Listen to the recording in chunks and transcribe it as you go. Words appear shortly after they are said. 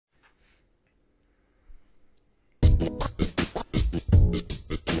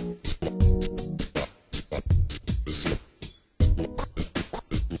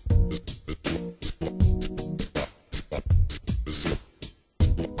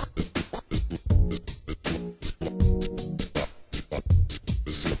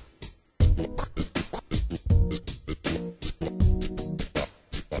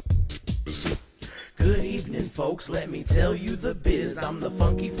folks, let me tell you the biz. I'm the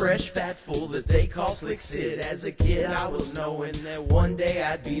funky, fresh, fat fool that they call Slick Sid. As a kid, I was knowing that one day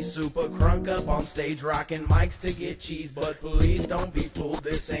I'd be super crunk up on stage, rocking mics to get cheese. But please don't be fooled,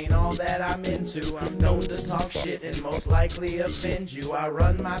 this ain't all that I'm into. I'm known to talk shit and most likely offend you. I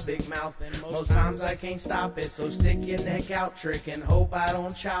run my big mouth and most times I can't stop it. So stick your neck out, trick, and hope I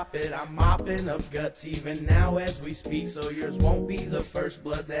don't chop it. I'm mopping up guts even now as we speak, so yours won't be the first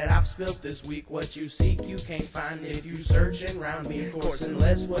blood that I've spilt this week. What you seek you can't find if you searching round me, of course,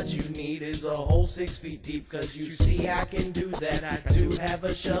 unless what you need is a hole 6 feet deep. Cause you see I can do that, I do have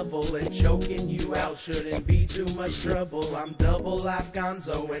a shovel, and choking you out shouldn't be too much trouble. I'm double life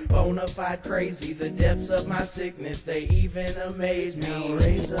gonzo and bona fide crazy. The depths of my sickness, they even amaze me. Now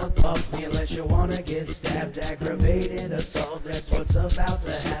raise up off me unless you wanna get stabbed. Aggravated assault, that's what's about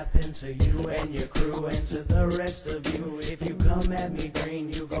to happen to you and your crew and to the rest of you. If you come at me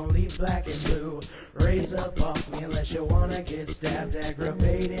green, you gon' leave black and blue. Raise up off me unless you wanna get stabbed.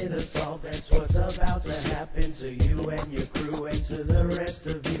 Aggravated assault, that's what's about to happen to you and your crew and to the rest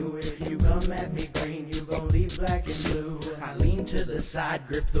of you. If you come at me green, you gon' leave black and blue. I lean to the side,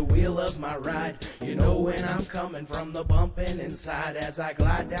 grip the wheel of my ride. You know when I'm coming from the bumping inside. As I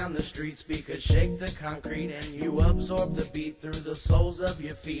glide down the street, speakers shake the concrete and you absorb the beat through the soles of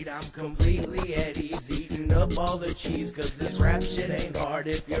your feet. I'm completely at ease, eating up all the cheese, cause this rap shit ain't hard.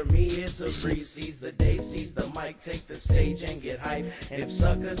 If you're me, it's a breeze. Seize the day, seize the mic, take the stage and get hype. And if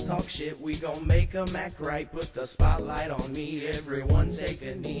suckers talk shit, we gon' make them act right. Put the spotlight on me, everyone take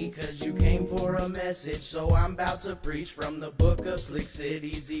a knee, cause you came for a message, so I'm about to preach from the book of Slick Sid.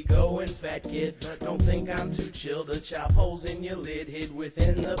 Easy going, fat kid, but don't think I'm too chill to chop holes in your lid. Hid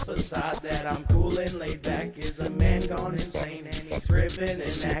within the facade that I'm cool and laid back is a man gone insane, and he's gripping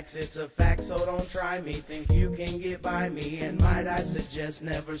an axe. It's a fact, so don't try me. Think you can get by me, and might I suggest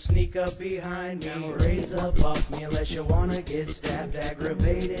never sneak up behind me. Now raise up off me unless you wanna get stabbed.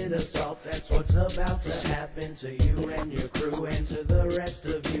 Aggravated assault, that's what's about to happen to you and your crew and to the rest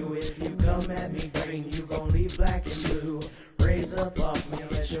of you. If you come at me green, you gon' leave black and blue. Raise up off me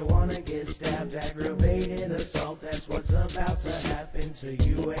unless you wanna get stabbed. Aggravated assault, that's what's about to happen to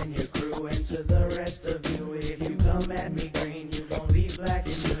you and your crew and to the rest of you. If you come at me green, you gon' leave black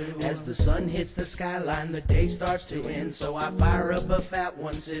and blue. As the sun hits the skyline, the day starts to end, so I fire up a fat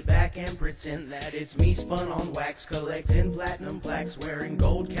one, sit back and pretend that it's me spun on wax, collecting platinum plaques, wearing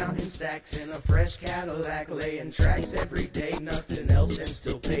gold, counting stacks in a fresh Cadillac, laying tracks every day, nothing else and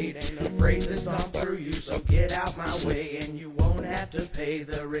still paid. Ain't afraid to stomp through you, so get out my way, and you won't have to pay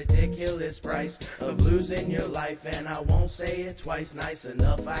the ridiculous price of losing your life. And I won't say it twice, nice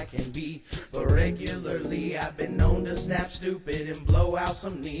enough I can be, but regularly I've been known to snap stupid and blow out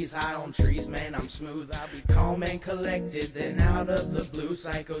some knees. High on trees, man, I'm smooth, I'll be calm and collected. Then out of the blue,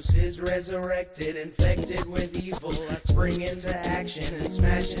 Psycho Sid's resurrected, infected with evil. I spring into action, and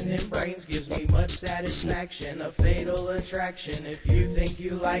smashing in brains gives me much satisfaction, a fatal attraction. If you think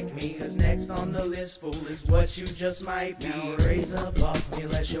you like me, cause next on the list, fool, is what you just might be. Now raise up off me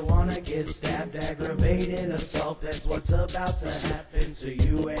unless you wanna get stabbed. Aggravated assault, that's what's about to happen to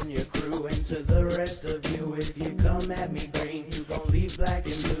you and your crew and to the rest of you. If you come at me green, you gon' leave black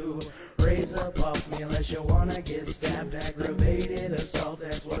and blue. Raise up off me unless you wanna get stabbed. Aggravated assault,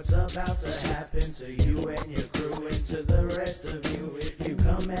 that's what's about to happen to you and your crew and to the rest of you. If you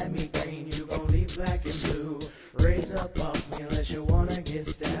come at me green, you gon' leave black and blue. Raise up off me unless you wanna get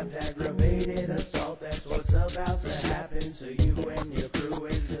stabbed. Aggravated assault, that's what's about to happen to you and your crew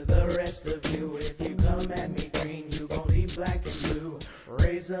and to the rest of you. If you come at me green, you gon' leave black and blue.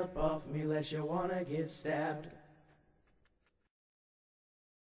 Raise up off me unless you wanna get stabbed.